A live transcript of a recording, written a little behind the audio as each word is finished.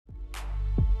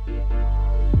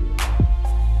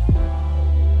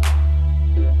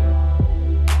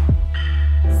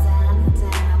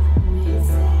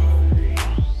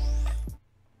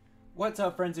What's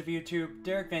up, friends of YouTube?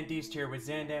 Derek Van Diest here with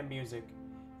Zaandam Music.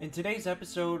 In today's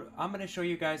episode, I'm going to show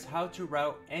you guys how to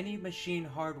route any Maschine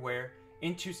hardware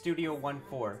into Studio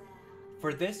 1.4.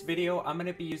 For this video, I'm going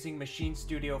to be using Maschine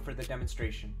Studio for the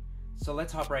demonstration. So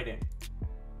let's hop right in.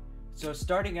 So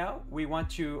starting out, we want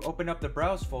to open up the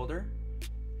Browse folder,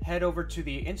 head over to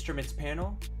the Instruments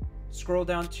panel, scroll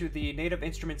down to the Native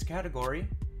Instruments category,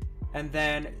 and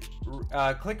then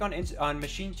click on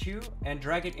Maschine 2 and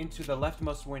drag it into the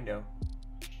leftmost window.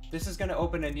 This is going to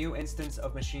open a new instance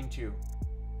of Maschine 2.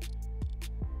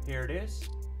 Here it is.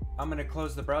 I'm going to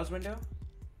close the browse window.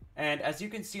 And as you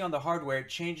can see on the hardware, it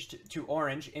changed to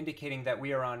orange, indicating that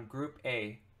we are on Group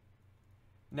A.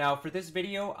 Now for this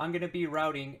video, I'm going to be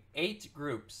routing 8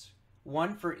 groups,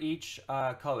 one for each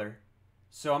color.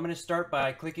 So I'm going to start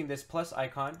by clicking this plus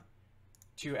icon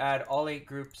to add all 8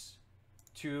 groups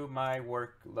to my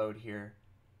workload here.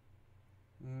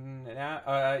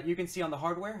 Now, you can see on the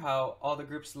hardware how all the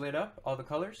groups lit up, all the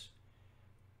colors.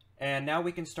 And now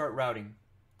we can start routing.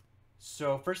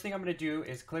 So first thing I'm going to do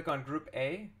is click on Group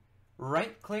A,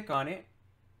 right click on it,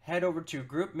 head over to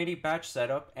Group MIDI Batch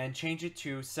Setup and change it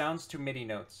to Sounds to MIDI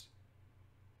Notes.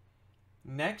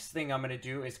 Next thing I'm going to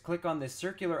do is click on this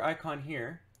circular icon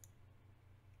here,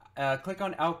 click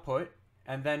on Output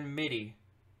and then MIDI.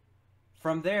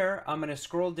 From there, I'm going to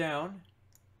scroll down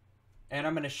and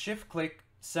I'm going to shift click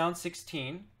Sound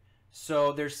 16.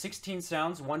 So there's 16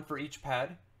 sounds, one for each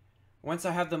pad. Once I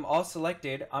have them all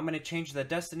selected, I'm going to change the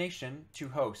destination to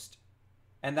host.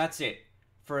 And that's it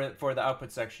for the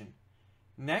output section.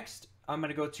 Next, I'm going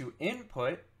to go to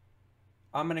Input.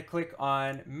 I'm going to click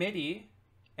on MIDI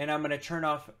and I'm going to turn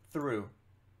off Through.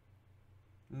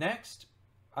 Next,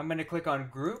 I'm going to click on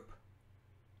Group.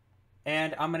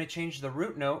 And I'm going to change the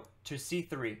root note to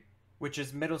C3, which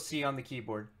is middle C on the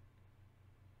keyboard.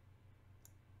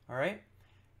 Alright.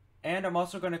 And I'm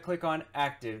also going to click on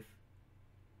Active.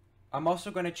 I'm also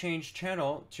going to change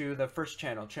channel to the first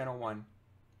channel, channel 1.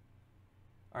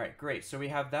 Alright, great. So we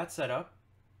have that set up.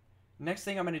 Next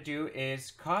thing I'm going to do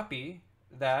is copy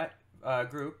that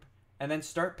group and then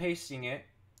start pasting it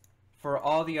for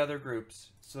all the other groups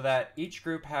so that each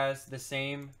group has the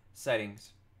same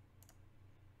settings.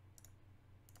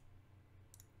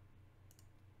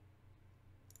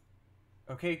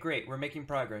 Okay, great, we're making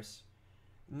progress.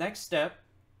 Next step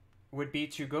would be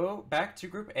to go back to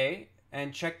Group A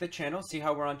and check the channel, see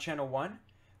how we're on channel 1.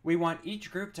 We want each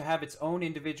group to have its own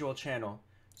individual channel.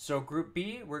 So Group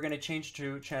B, we're going to change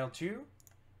to channel 2,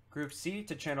 Group C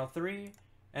to channel 3,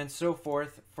 and so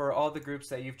forth for all the groups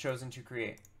that you've chosen to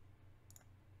create.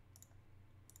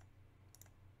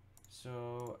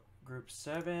 So Group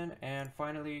 7 and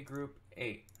finally Group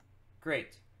 8.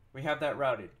 Great, we have that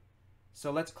routed.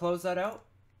 So let's close that out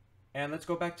and let's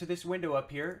go back to this window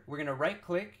up here. We're going to right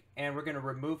click and we're going to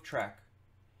remove track.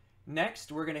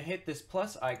 Next, we're going to hit this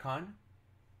plus icon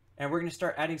and we're going to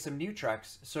start adding some new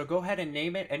tracks. So go ahead and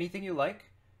name it anything you like.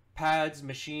 Pads,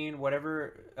 Maschine,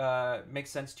 whatever makes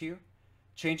sense to you.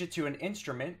 Change it to an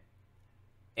instrument.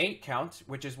 8 count,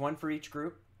 which is 1 for each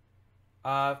group.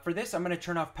 For this, I'm going to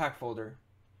turn off pack folder.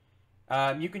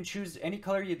 You can choose any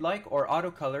color you'd like or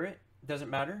auto color it. Doesn't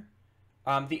matter.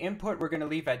 The input we're going to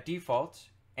leave at default,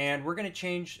 and we're going to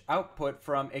change output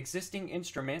from existing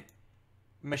instrument,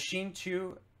 Maschine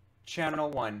 2, channel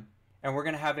 1, and we're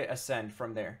going to have it ascend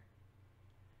from there.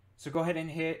 So go ahead and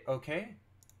hit OK.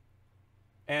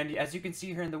 And as you can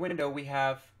see here in the window, we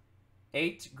have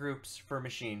 8 groups for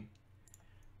Maschine.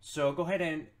 So go ahead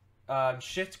and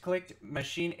shift-click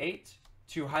Maschine 8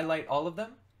 to highlight all of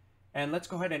them. And let's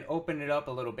go ahead and open it up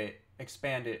a little bit,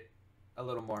 expand it a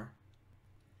little more.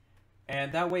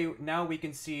 And that way, now we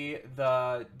can see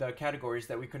the categories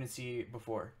that we couldn't see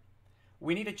before.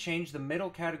 We need to change the middle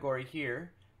category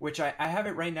here, which I have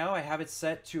it right now. I have it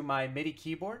set to my MIDI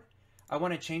keyboard. I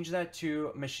want to change that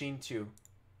to Maschine 2.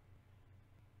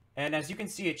 And as you can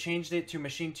see, it changed it to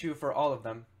Maschine 2 for all of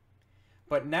them.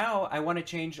 But now I want to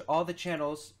change all the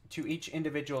channels to each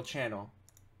individual channel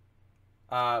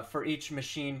for each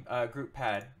Maschine group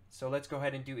pad. So let's go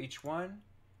ahead and do each one.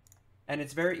 And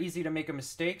it's very easy to make a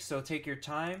mistake, so take your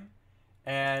time.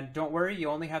 And don't worry, you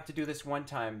only have to do this one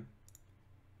time,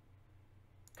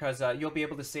 because you'll be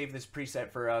able to save this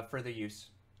preset for further use.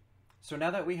 So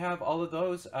now that we have all of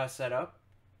those set up,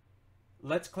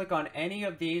 let's click on any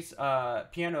of these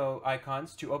piano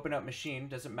icons to open up Maschine,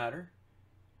 doesn't matter.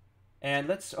 And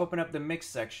let's open up the mix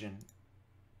section.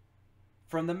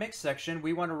 From the mix section,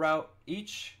 we want to route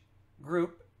each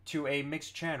group to a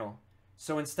mixed channel.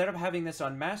 So instead of having this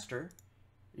on master,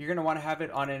 you're going to want to have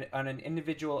it on an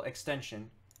individual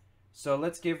extension. So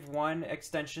let's give one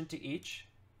extension to each.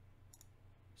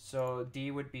 So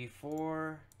D would be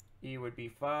 4, E would be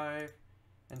 5,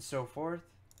 and so forth.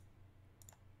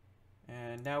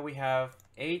 And now we have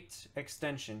 8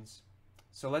 extensions.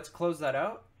 So let's close that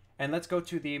out and let's go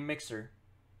to the mixer.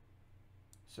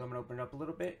 So I'm going to open it up a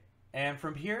little bit. And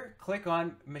from here, click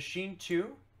on Machine 2,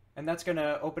 and that's going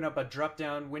to open up a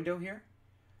drop-down window here.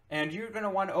 And you're going to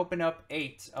want to open up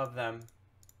 8 of them,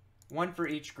 1 for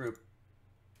each group.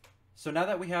 So now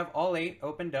that we have all 8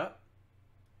 opened up,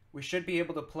 we should be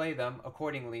able to play them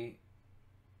accordingly.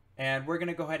 And we're going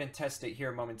to go ahead and test it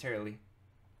here momentarily.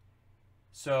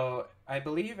 So I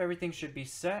believe everything should be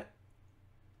set.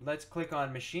 Let's click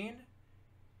on Machine.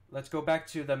 Let's go back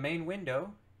to the main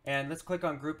window and let's click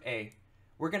on Group A.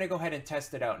 We're going to go ahead and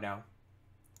test it out now.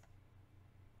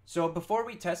 So before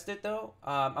we test it though,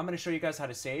 I'm going to show you guys how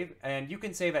to save, and you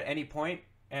can save at any point.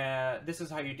 This is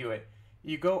how you do it.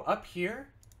 You go up here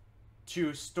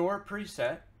to Store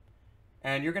Preset,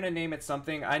 and you're going to name it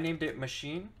something. I named it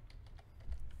Maschine,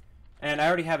 and I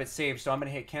already have it saved, so I'm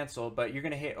going to hit Cancel, but you're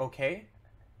going to hit OK.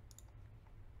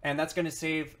 And that's going to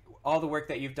save all the work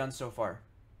that you've done so far.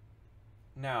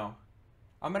 Now,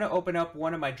 I'm going to open up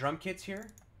one of my drum kits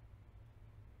here.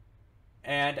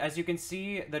 And as you can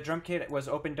see, the drum kit was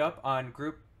opened up on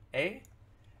Group A.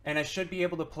 And I should be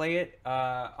able to play it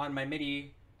on my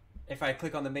MIDI if I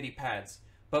click on the MIDI pads.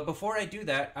 But before I do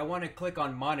that, I want to click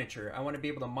on Monitor. I want to be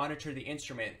able to monitor the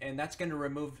instrument. And that's going to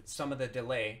remove some of the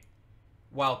delay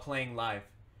while playing live.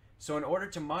 So in order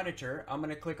to monitor, I'm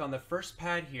going to click on the first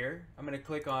pad here. I'm going to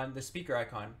click on the speaker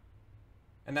icon.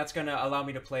 And that's going to allow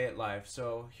me to play it live.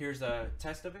 So here's a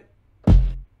test of it.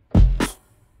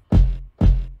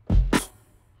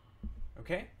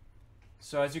 Okay.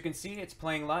 So as you can see, it's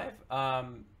playing live.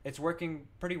 It's working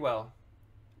pretty well.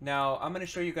 Now I'm going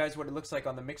to show you guys what it looks like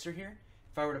on the mixer here.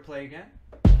 If I were to play again,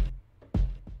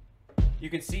 you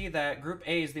can see that Group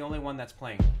A is the only one that's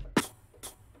playing.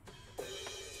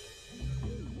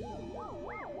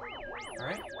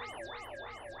 Alright.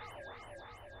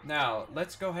 Now,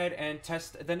 let's go ahead and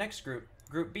test the next group,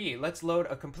 Group B. Let's load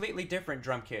a completely different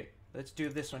drum kit. Let's do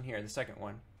this one here, the second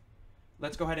one.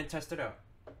 Let's go ahead and test it out.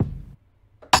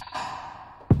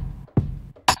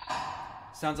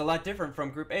 Sounds a lot different from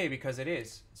Group A because it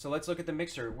is. So let's look at the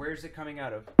mixer. Where is it coming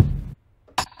out of?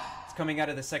 It's coming out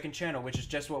of the second channel, which is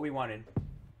just what we wanted.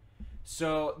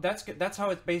 So that's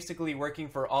how it's basically working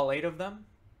for all 8 of them.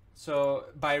 So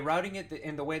by routing it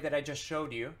in the way that I just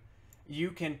showed you,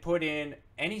 you can put in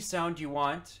any sound you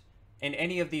want in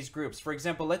any of these groups. For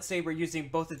example, let's say we're using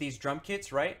both of these drum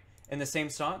kits, right, in the same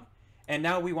song, and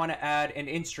now we want to add an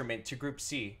instrument to Group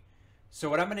C. So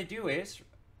what I'm going to do is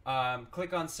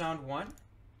click on Sound 1.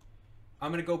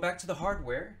 I'm going to go back to the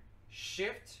hardware,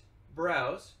 Shift,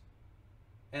 Browse,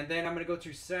 and then I'm going to go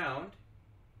to Sound,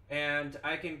 and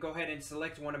I can go ahead and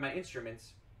select one of my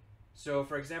instruments. So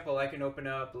for example, I can open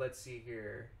up, let's see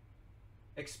here,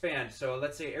 Expand. So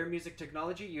let's say Air Music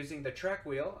Technology using the track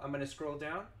wheel. I'm going to scroll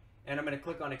down and I'm going to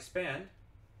click on Expand,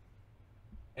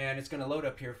 and it's going to load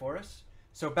up here for us.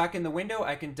 So back in the window,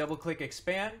 I can double click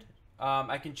Expand.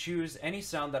 I can choose any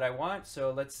sound that I want.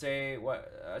 So let's say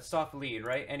a soft lead,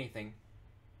 right? Anything.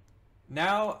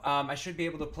 Now I should be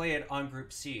able to play it on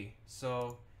Group C.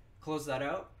 So close that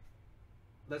out.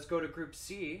 Let's go to Group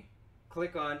C.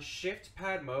 Click on Shift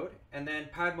Pad Mode, and then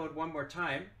Pad Mode one more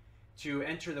time to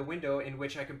enter the window in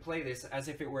which I can play this as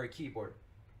if it were a keyboard.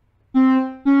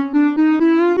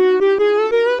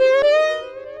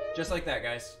 Just like that,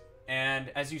 guys.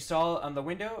 And as you saw on the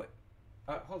window,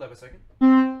 hold up a second.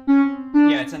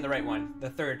 Yeah, it's in the right one, the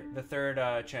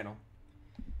third channel.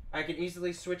 I can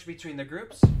easily switch between the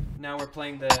groups. Now we're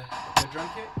playing the drum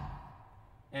kit,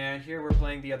 and here we're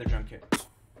playing the other drum kit.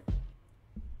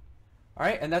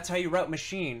 Alright, and that's how you route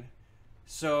Maschine.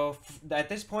 So at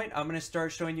this point, I'm going to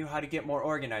start showing you how to get more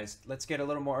organized. Let's get a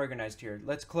little more organized here.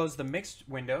 Let's close the mixed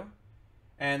window,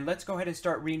 and let's go ahead and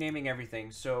start renaming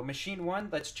everything. So Maschine 1,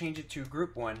 let's change it to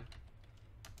Group 1.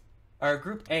 Or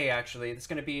Group A, actually. It's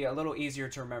going to be a little easier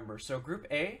to remember. So Group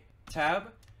A,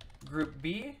 Tab, Group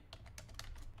B,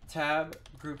 Tab,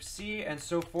 Group C, and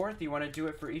so forth. You want to do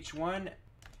it for each one.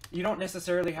 You don't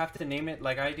necessarily have to name it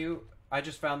like I do. I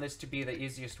just found this to be the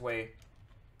easiest way.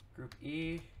 Group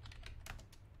E,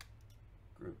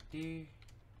 Group D,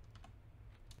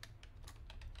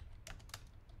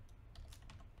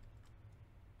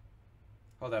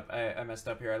 hold up, I messed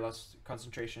up here. I lost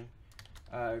concentration.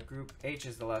 Group H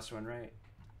is the last one, right?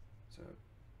 So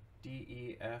D,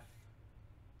 E, F.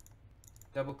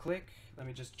 Double click. Let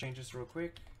me just change this real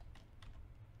quick.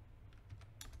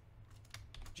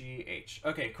 G, H.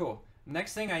 Okay, cool.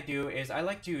 Next thing I do is I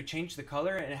like to change the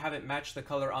color and have it match the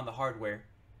color on the hardware.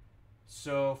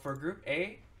 So for Group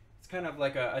A, It's kind of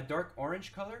like a dark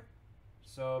orange color.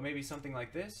 So maybe something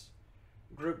like this.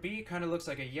 Group B kind of looks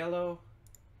like a yellow.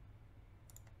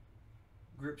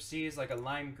 Group C is like a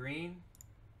lime green.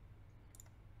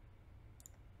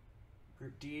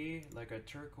 Group D like a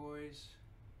turquoise.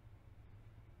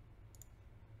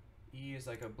 E is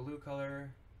like a blue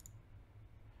color.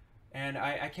 And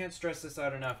I can't stress this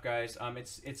out enough, guys.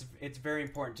 It's very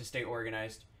important to stay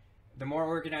organized. The more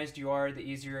organized you are, the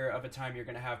easier of a time you're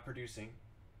going to have producing.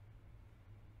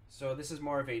 So this is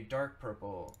more of a dark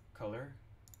purple color.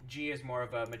 G is more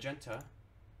of a magenta.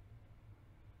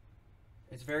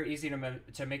 It's very easy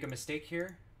to make a mistake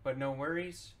here, but no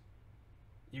worries.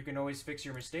 You can always fix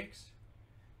your mistakes.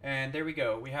 And there we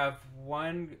go. We have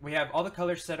all the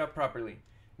colors set up properly.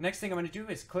 Next thing I'm going to do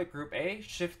is click Group A,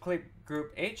 shift click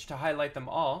Group H to highlight them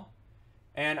all.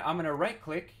 And I'm going to right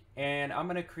click and I'm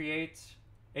going to create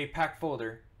a pack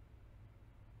folder.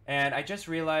 And I just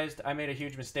realized I made a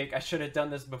huge mistake. I should have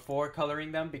done this before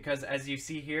coloring them, because as you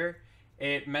see here,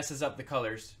 it messes up the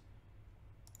colors.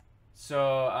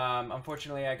 So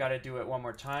unfortunately I got to do it one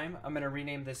more time. I'm going to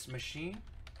rename this Machine.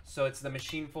 So it's the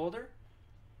Machine folder.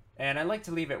 And I like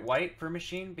to leave it white for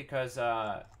Machine because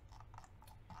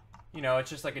you know, it's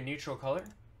just like a neutral color.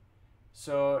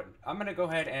 So I'm gonna go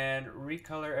ahead and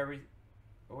recolor every...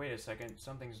 Oh, wait a second,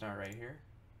 something's not right here.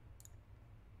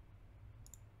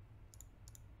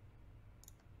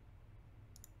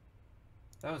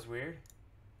 That was weird.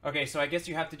 Okay, so I guess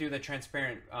you have to do the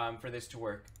transparent for this to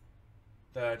work.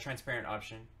 The transparent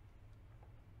option.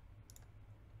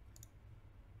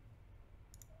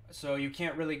 So you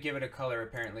can't really give it a color,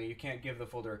 apparently. You can't give the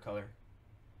folder a color.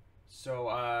 So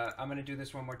I'm going to do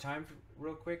this one more time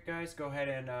real quick, guys. Go ahead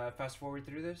and fast forward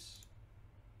through this.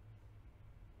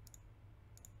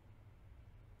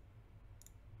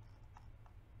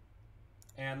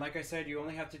 And like I said, you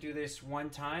only have to do this one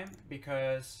time,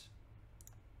 because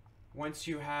once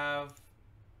you have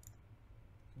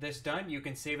this done, you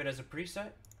can save it as a preset.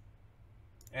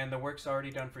 And the work's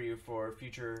already done for you for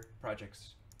future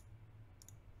projects.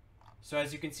 So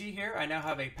as you can see here, I now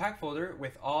have a pack folder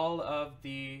with all of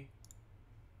the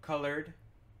colored,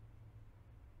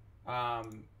 let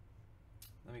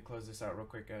me close this out real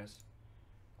quick, guys.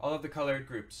 All of the colored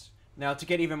groups. Now to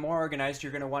get even more organized,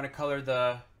 you're going to want to color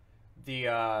the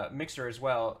mixer as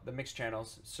well, the mix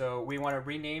channels. So we want to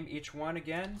rename each one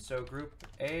again. So Group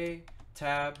A,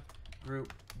 tab,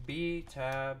 Group B,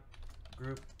 tab,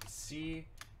 Group C.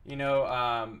 You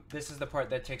know, this is the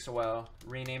part that takes a while,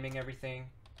 renaming everything.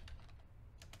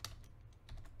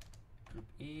 Group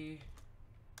E,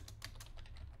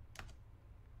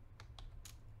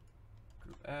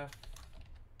 Group F,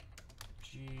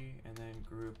 G, and then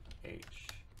Group H.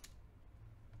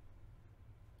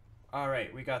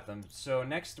 Alright, we got them. So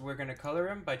next we're going to color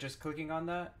them by just clicking on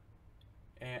that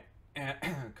and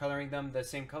coloring them the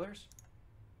same colors.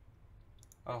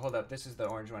 Oh, hold up, this is the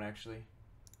orange one actually.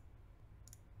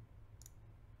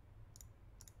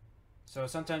 So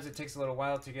sometimes it takes a little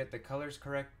while to get the colors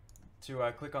correct,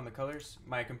 to click on the colors.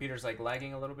 My computer's like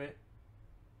lagging a little bit.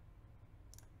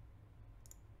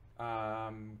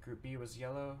 Group B was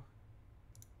yellow.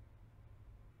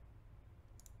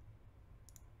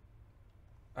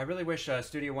 I really wish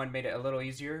Studio One made it a little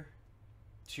easier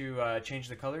to change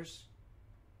the colors.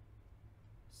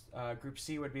 Group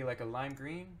C would be like a lime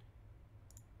green.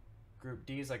 Group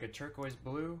D is like a turquoise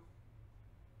blue.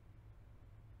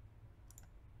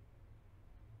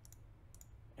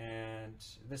 And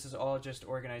this is all just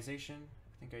organization.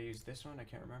 I think I used this one, I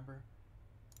can't remember.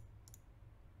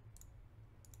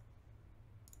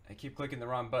 I keep clicking the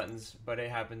wrong buttons, but it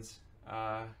happens.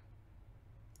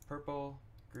 Purple.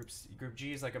 Group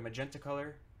G is like a magenta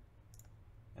color.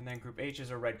 And then Group H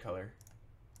is a red color.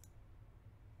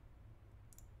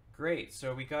 Great,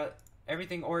 so we got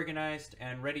everything organized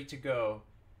and ready to go.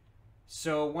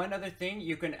 So one other thing,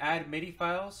 you can add MIDI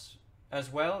files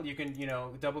as well. You can, you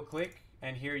know, double click,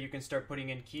 and here you can start putting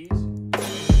in keys.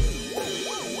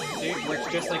 See, it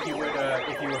works just like you would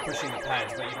if you were pushing the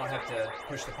pads, but you don't have to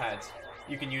push the pads.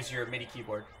 You can use your MIDI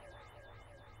keyboard.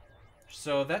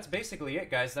 So that's basically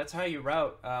it, guys. That's how you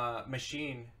route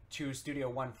Maschine to Studio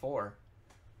One 4.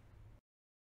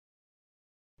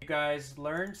 You guys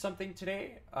learned something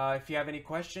today. If you have any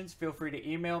questions, feel free to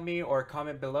email me or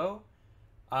comment below.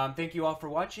 Thank you all for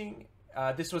watching.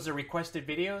 This was a requested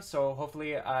video, so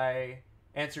hopefully I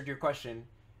answered your question.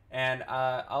 And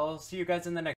I'll see you guys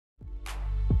in the next